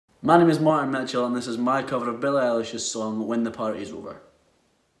My name is Martin Mitchell and this is my cover of Billie Eilish's song When the Party's Over.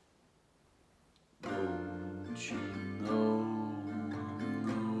 Don't you know I'm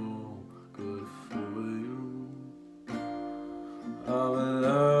no good for you? I've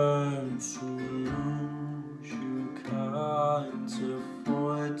learned to lose, you can't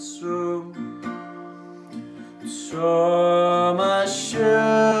afford to. Tore my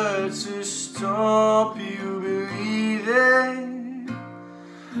shirt to stop you breathing,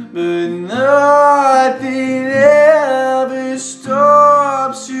 but nothing ever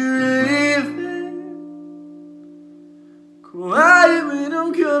stops you leaving. Quiet when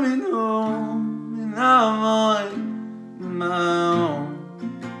I'm coming home and I'm on my own.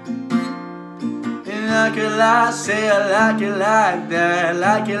 And I could lie, say I like it like that,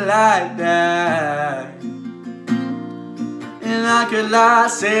 like it like that. And I could lie,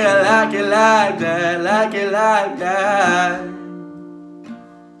 say I like it like that, like it like that.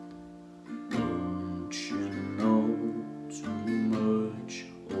 Don't you know too much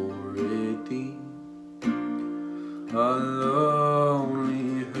already? I'll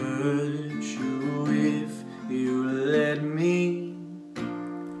only hurt you if you let me.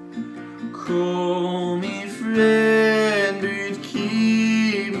 Call me friend, but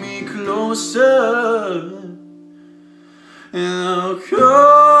keep me closer. And I'll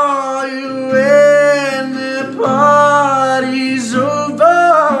call you when the party's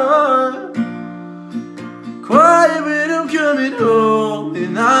over. Quiet when I'm coming home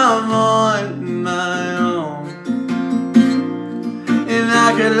and I'm on my own. And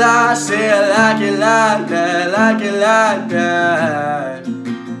I could lie, say I like it like that, like it like that.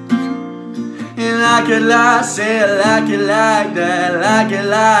 And I could lie, say I like it like that, like it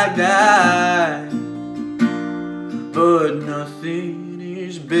like that. But nothing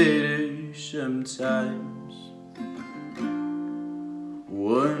is better sometimes.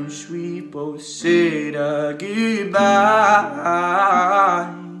 Once we both said our goodbyes,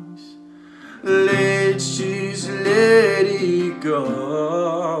 let's just let it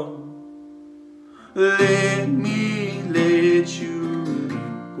go. Let me let you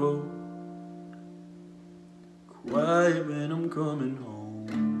go. Quiet when I'm coming home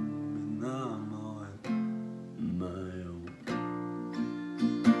and I'm on my own.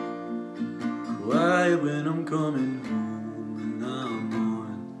 Quiet when I'm coming home and I'm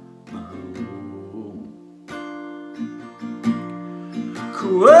on my own.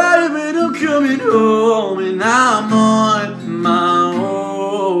 Quiet when I'm coming home and I'm on my own.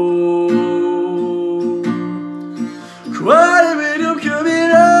 Quiet when I'm coming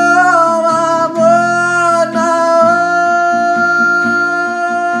home, I'm on my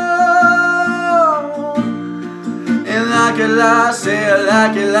own. And I could lie, say I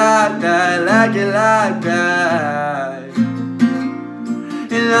like it like that, like it like that.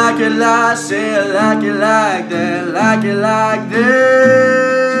 And I could lie, say I like it like that, like it like that.